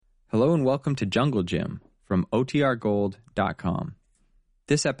Hello and welcome to Jungle Gym from OTRGold.com.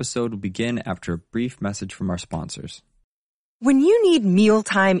 This episode will begin after a brief message from our sponsors. When you need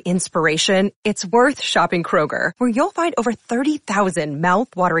mealtime inspiration, it's worth shopping Kroger, where you'll find over 30,000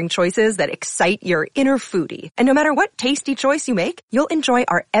 mouth-watering choices that excite your inner foodie. And no matter what tasty choice you make, you'll enjoy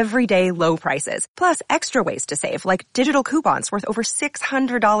our everyday low prices, plus extra ways to save, like digital coupons worth over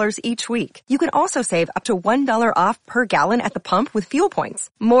 $600 each week. You can also save up to $1 off per gallon at the pump with fuel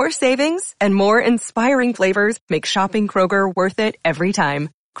points. More savings and more inspiring flavors make shopping Kroger worth it every time.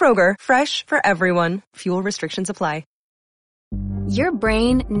 Kroger, fresh for everyone. Fuel restrictions apply. Your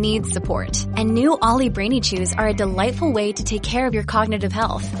brain needs support, and new Ollie Brainy Chews are a delightful way to take care of your cognitive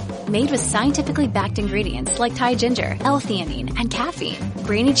health. Made with scientifically backed ingredients like Thai ginger, L-theanine, and caffeine,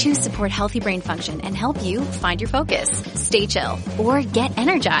 Brainy Chews support healthy brain function and help you find your focus, stay chill, or get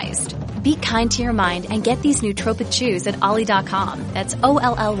energized. Be kind to your mind and get these nootropic chews at Ollie.com. That's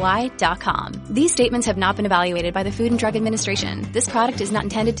OLLY.com. These statements have not been evaluated by the Food and Drug Administration. This product is not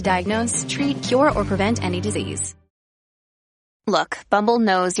intended to diagnose, treat, cure, or prevent any disease. Look, Bumble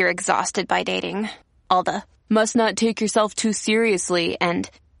knows you're exhausted by dating. All the, must not take yourself too seriously, and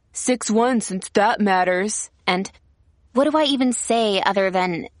 6'1" since that matters, and what do I even say other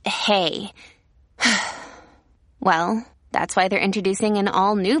than, hey? Well, that's why they're introducing an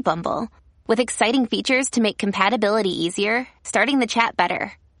all-new Bumble, with exciting features to make compatibility easier, starting the chat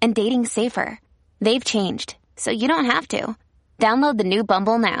better, and dating safer. They've changed, so you don't have to. Download the new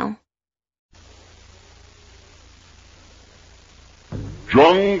Bumble now.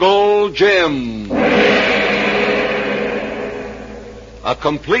 Jungle Gym. A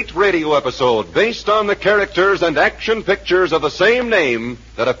complete radio episode based on the characters and action pictures of the same name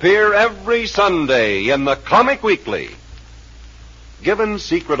that appear every Sunday in the Comic Weekly. Given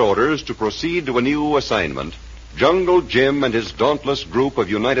secret orders to proceed to a new assignment, Jungle Jim and his dauntless group of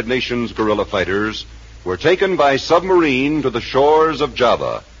United Nations guerrilla fighters were taken by submarine to the shores of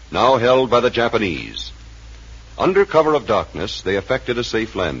Java, now held by the Japanese. Under cover of darkness, they effected a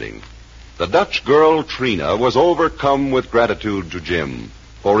safe landing. The Dutch girl, Trina, was overcome with gratitude to Jim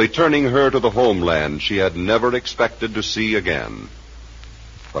for returning her to the homeland she had never expected to see again.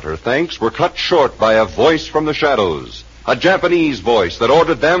 But her thanks were cut short by a voice from the shadows, a Japanese voice that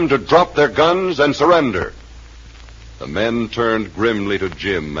ordered them to drop their guns and surrender. The men turned grimly to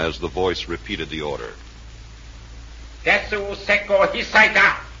Jim as the voice repeated the order. Desu Seko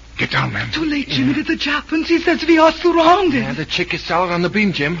Hisaita! Get down, man. Too late, Jimmy. To the Japanese. He says we are surrounded. Yeah, the chick is solid on the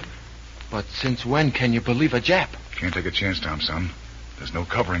beam, Jim. But since when can you believe a Jap? Can't take a chance, Tom, son. There's no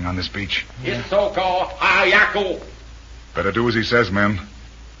covering on this beach. Isoko Hayaku! Better do as he says, men.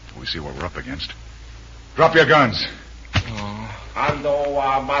 Till we see what we're up against. Drop your guns. Ando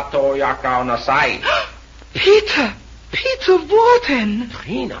wa mato yaka onasai. Peter! Peter Wharton!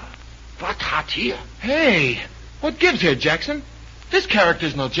 Trina, what hat here? Hey, what gives here, Jackson? This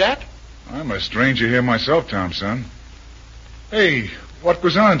character's no Jap. I'm a stranger here myself, Tom, son. Hey, what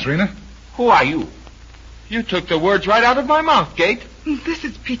goes on, Trina? Who are you? You took the words right out of my mouth, Gate. This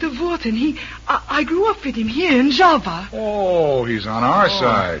is Peter Wharton. I grew up with him here in Java. Oh, he's on our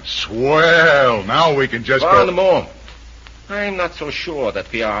side. Swell. Now we can just One go... more. I'm not so sure that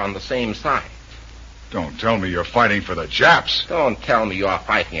we are on the same side. Don't tell me you're fighting for the Japs. Don't tell me you are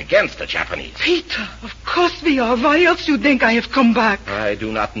fighting against the Japanese. Peter, of course we are. Why else you think I have come back? I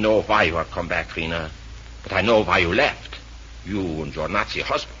do not know why you have come back, Trina. But I know why you left. You and your Nazi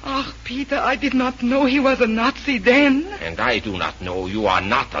husband. Oh, Peter, I did not know he was a Nazi then. And I do not know you are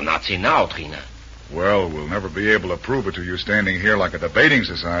not a Nazi now, Trina. Well, we'll never be able to prove it to you standing here like a debating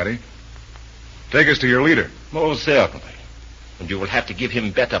society. Take us to your leader. Most certainly. And you will have to give him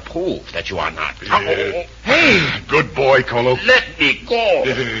better proof that you are not. Hey! Good boy, Kolo. Let me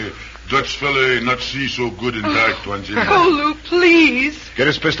go. Dutch fella not see so good in dark, Twanjim. Kolu, please. Get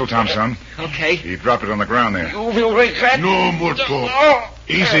his pistol, Tom, son. Okay. He dropped it on the ground there. You will regret. No more talk.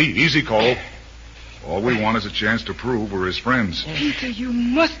 Easy, Kolo. All we want is a chance to prove we're his friends. Peter, you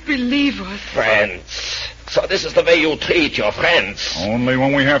must believe us. Friends. So this is the way you treat your friends. Only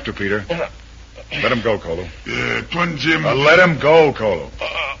when we have to, Peter. Let him go, Kolo. Twanjim. Let him go, Kolo.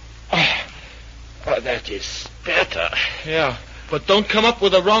 That is better. Yeah, but don't come up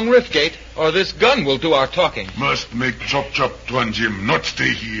with a wrong riff, Gate, or this gun will do our talking. Must make chop, Twanjim, not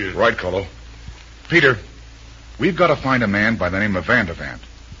stay here. Right, Kolo. Peter, we've got to find a man by the name of Vandevant.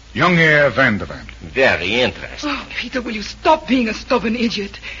 Young Herr Vandevant. Very interesting. Oh, Peter, will you stop being a stubborn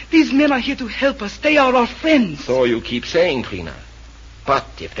idiot? These men are here to help us. They are our friends. So you keep saying, Trina. But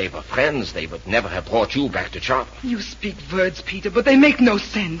if they were friends, they would never have brought you back to Java. You speak words, Peter, but they make no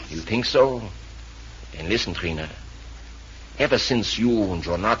sense. You think so? Then listen, Trina. Ever since you and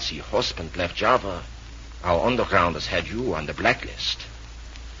your Nazi husband left Java, our underground has had you on the blacklist.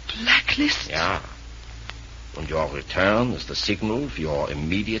 Blacklist? Yeah. And your return is the signal for your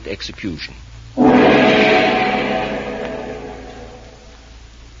immediate execution.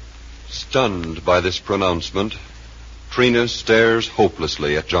 Stunned by this pronouncement, Trina stares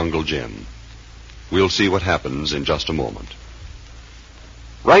hopelessly at Jungle Jim. We'll see what happens in just a moment.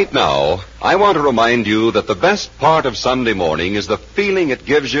 Right now, I want to remind you that the best part of Sunday morning is the feeling it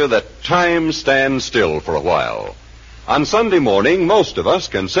gives you that time stands still for a while. On Sunday morning, most of us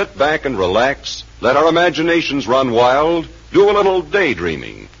can sit back and relax, let our imaginations run wild, do a little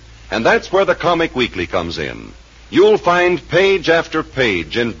daydreaming. And that's where the Comic Weekly comes in. You'll find page after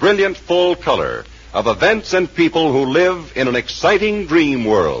page in brilliant full color of events and people who live in an exciting dream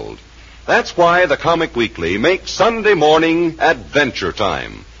world. That's why the Comic Weekly makes Sunday morning adventure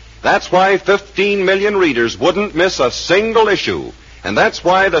time. That's why 15 million readers wouldn't miss a single issue. And that's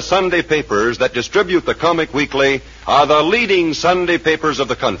why the Sunday papers that distribute the Comic Weekly are the leading Sunday papers of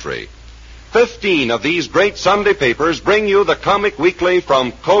the country. 15 of these great Sunday papers bring you the Comic Weekly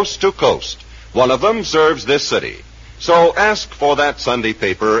from coast to coast. One of them serves this city. So ask for that Sunday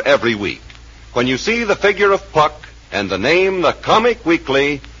paper every week. When you see the figure of Puck and the name The Comic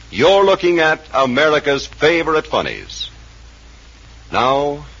Weekly, you're looking at America's favorite funnies.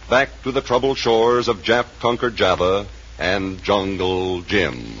 Now, back to the troubled shores of Jap-conquered Java and Jungle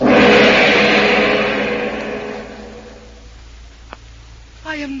Jim.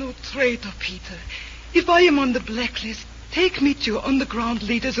 I am no traitor, Peter. If I am on the blacklist, take me to your underground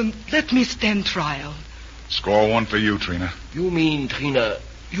leaders and let me stand trial. Score one for you, Trina. You mean, Trina,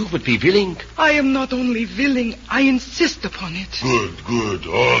 you would be willing? I am not only willing, I insist upon it. Good.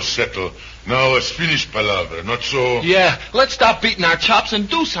 All settled. Now let's finish palaver, not so? Yeah, let's stop beating our chops and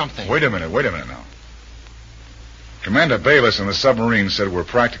do something. Wait a minute now. Commander Bayless and the submarine said we're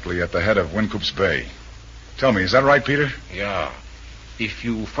practically at the head of Wincoop's Bay. Tell me, is that right, Peter? Yeah. If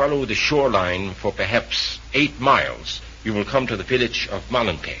you follow the shoreline for perhaps 8 miles, you will come to the village of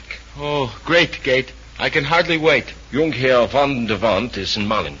Molenbeek. Oh, great, Gate. I can hardly wait. Jungherr van de Wand is in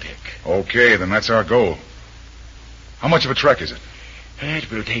Molenbeek. Okay, then that's our goal. How much of a trek is it?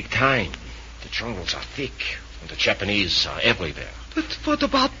 It will take time. The jungles are thick, and the Japanese are everywhere. But what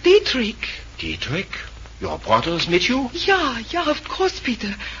about Dietrich? Dietrich? Your brothers met you? Yeah, of course,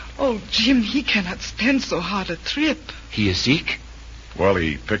 Peter. Oh, Jim, he cannot stand so hard a trip. He is sick? Well,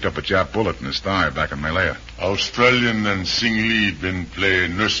 he picked up a Jap bullet in his thigh back in Malaya. Australian and Sing Lee been play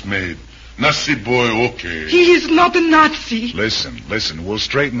nursemaid. Nazi boy, okay. He is not a Nazi. Listen. We'll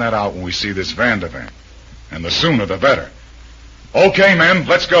straighten that out when we see this Van de Van. And the sooner the better. Okay, men,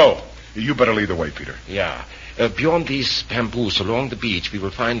 let's go. You better lead the way, Peter. Yeah. Beyond these bamboos along the beach, we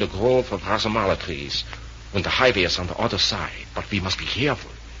will find a grove of rasamala trees. And the highway is on the other side. But we must be careful.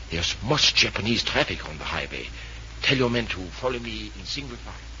 There's much Japanese traffic on the highway. Tell your men to follow me in single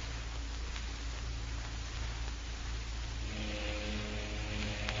file.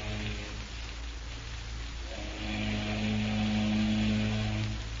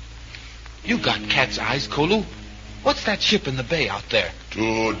 You got cat's eyes, Kolu. What's that ship in the bay out there?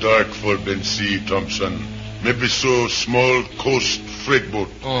 Too dark for Ben sea, Thompson. Maybe so small coast freight boat.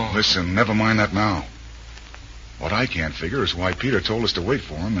 Oh. Listen, never mind that now. What I can't figure is why Peter told us to wait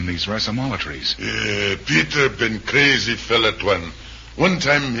for him in these rasamala trees. Peter been crazy fella one. One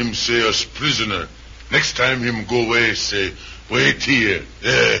time him say us prisoner. Next time him go away say, wait here.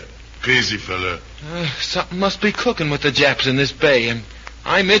 Crazy fella. Something must be cooking with the Japs in this bay, and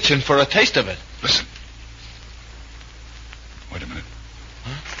I'm itching for a taste of it. Listen. Wait a minute.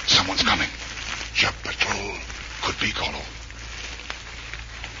 Huh? Someone's coming. Jap patrol. Could be Kolo.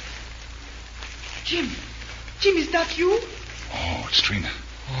 Jim, is that you? Oh, it's Trina.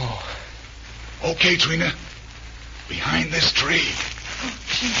 Oh. Okay, Trina. Behind this tree. Oh,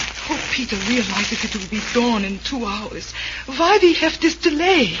 Jim, oh, Peter realizes it will be dawn in 2 hours. Why we have this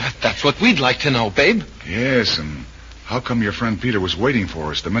delay? That's what we'd like to know, babe. Yes, and how come your friend Peter was waiting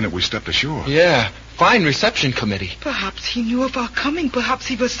for us the minute we stepped ashore? Yeah, fine reception committee. Perhaps he knew of our coming. Perhaps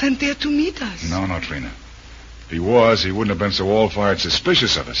he was sent there to meet us. No, Trina. If he was, he wouldn't have been so all-fired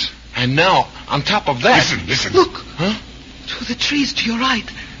suspicious of us. And now, on top of that... Listen. Look. Huh? Through the trees to your right.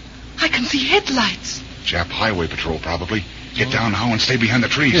 I can see headlights. Jap highway patrol, probably. Get down now and stay behind the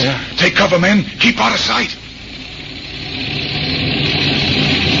trees. Yeah. Take cover, men. Keep out of sight.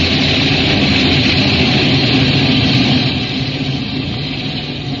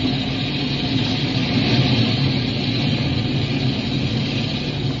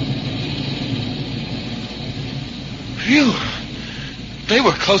 Phew. They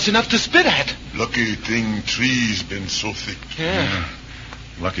were close enough to spit at. Lucky thing trees been so thick. Yeah.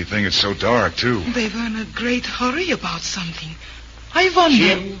 Lucky thing it's so dark, too. They were in a great hurry about something. I wonder...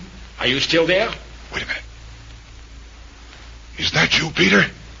 Jim, are you still there? Wait a minute. Is that you, Peter?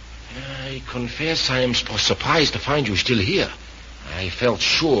 I confess I am surprised to find you still here. I felt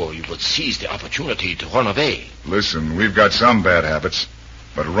sure you would seize the opportunity to run away. Listen, we've got some bad habits,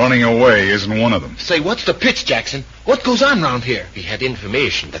 but running away isn't one of them. Say, what's the pitch, Jackson? What goes on round here? We had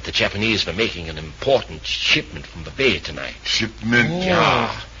information that the Japanese were making an important shipment from the bay tonight. Shipment? Oh.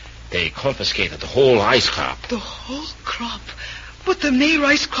 Yeah. They confiscated the whole ice crop. The whole crop? But the May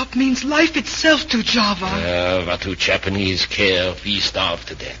rice crop means life itself to Java. What do Japanese care if we starve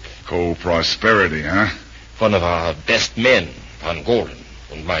to death? Cold prosperity, huh? One of our best men, Van Golden,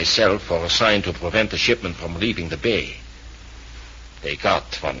 and myself are assigned to prevent the shipment from leaving the bay. They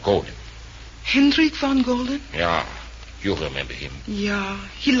got Van Golden. Hendrik Van Golden? Yeah, you remember him. Yeah,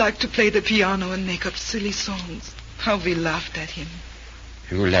 he liked to play the piano and make up silly songs. How we laughed at him.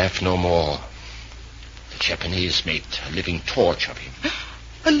 You laugh no more. The Japanese made a living torch of him.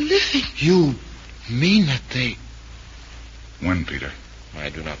 A living? You mean that they... When, Peter? I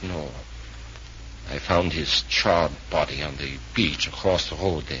do not know. I found his charred body on the beach across the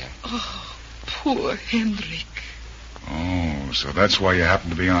road there. Oh, poor Hendrik. Oh, so that's why you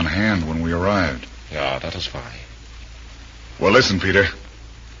happened to be on hand when we arrived. Yeah, that is why. Well, listen, Peter.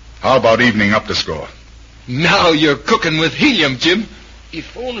 How about evening up the score? Now you're cooking with helium, Jim.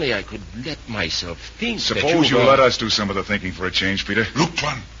 If only I could let myself think. Suppose you let us do some of the thinking for a change, Peter. Look,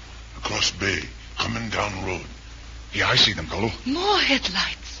 Twan. Across bay. Coming down road. Yeah, I see them, Kolo. More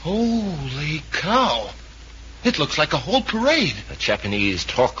headlights. Holy cow. It looks like a whole parade. A Japanese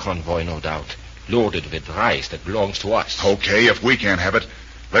truck convoy, no doubt. Loaded with rice that belongs to us. Okay, if we can't have it,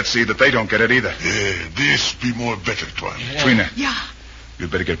 let's see that they don't get it either. Yeah, this be more better, Twan. Yeah. Trina. Yeah.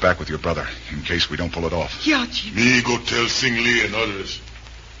 You'd better get back with your brother, in case we don't pull it off. Yeah, Jim. Me go tell Sing Lee and others.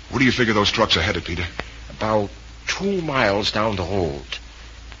 Where do you figure those trucks are headed, Peter? About 2 miles down the road.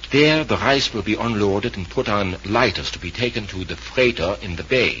 There, the rice will be unloaded and put on lighters to be taken to the freighter in the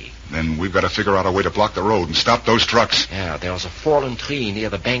bay. Then we've got to figure out a way to block the road and stop those trucks. Yeah, there's a fallen tree near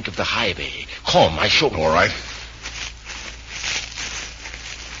the bank of the highway. Come, I show you. All right.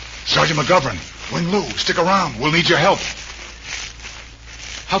 Sergeant McGovern, Wing Lu, stick around. We'll need your help.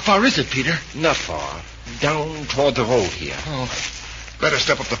 How far is it, Peter? Not far. Down toward the road here. Oh. Better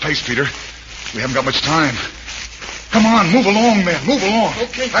step up the pace, Peter. We haven't got much time. Come on, move along, men. Move along.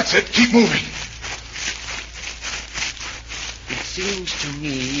 Okay. That's it. Keep moving. It seems to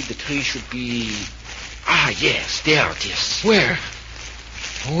me the tree should be... yes, there it is. Where?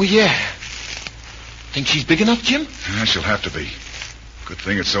 Oh, yeah. Think she's big enough, Jim? Yeah, she'll have to be. Good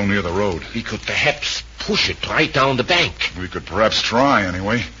thing it's so near the road. We could perhaps push it right down the bank. We could perhaps try,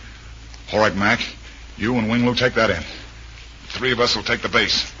 anyway. All right, Mac. You and Wing Lu take that in. The three of us will take the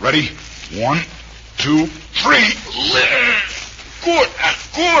base. Ready? 1, 2, 3. Good.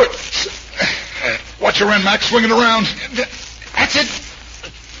 Good. Watch your end, Mac. Swing it around. That's it.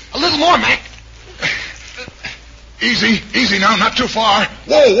 A little more, Mac. Easy now. Not too far.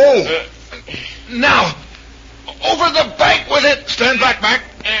 Whoa. Now. Over the bank with it. Stand back, Mac.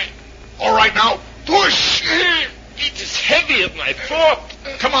 All right, now. Push. It is heavier than I thought.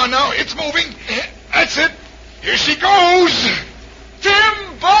 Come on now. It's moving. That's it. Here she goes.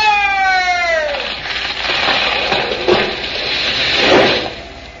 Timber!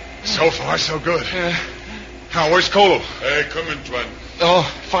 So far, so good. Now, where's Kolo? Hey, come in, Twan. Oh,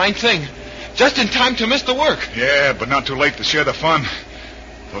 fine thing. Just in time to miss the work. Yeah, but not too late to share the fun.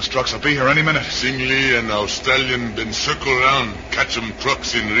 Those trucks will be here any minute. Sing Lee and Australian been circle around, catch 'em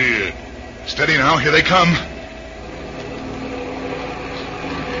trucks in rear. Steady now. Here they come.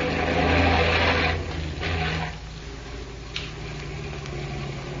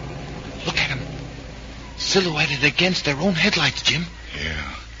 Look at them. Silhouetted against their own headlights, Jim.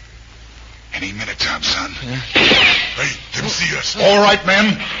 Yeah. Any minute, Tom, son. Hey, them see us. All right,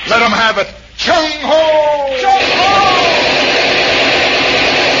 men. Let them have it. Chung-ho! Chung-ho!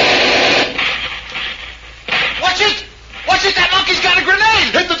 Watch it! Watch it! That monkey's got a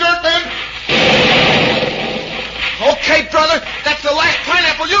grenade! Hit the dirt, men. Okay, brother. That's the last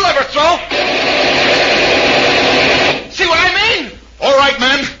pineapple you'll ever throw. See what I mean? All right,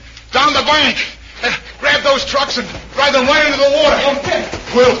 men. Down the bank. Grab those trucks and drive them right into the water. Okay.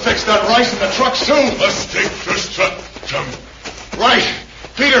 We'll fix that rice in the trucks, too. Let's take first truck, Tom. Right.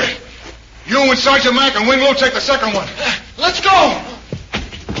 Peter, you and Sergeant Mack and Wing Lu take the second one. Let's go.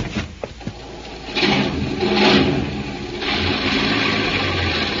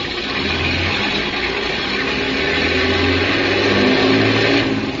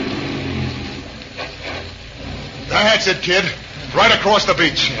 it, kid. Right across the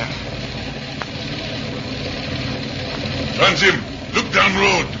beach. Yeah. Franzim, look down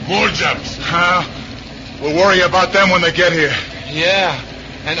road. More Japs. We'll worry about them when they get here. Yeah,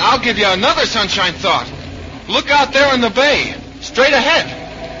 and I'll give you another sunshine thought. Look out there in the bay, straight ahead.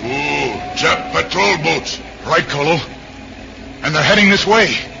 Oh, Jap patrol boats. Right, Kolo. And they're heading this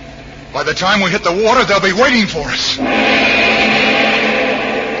way. By the time we hit the water, they'll be waiting for us.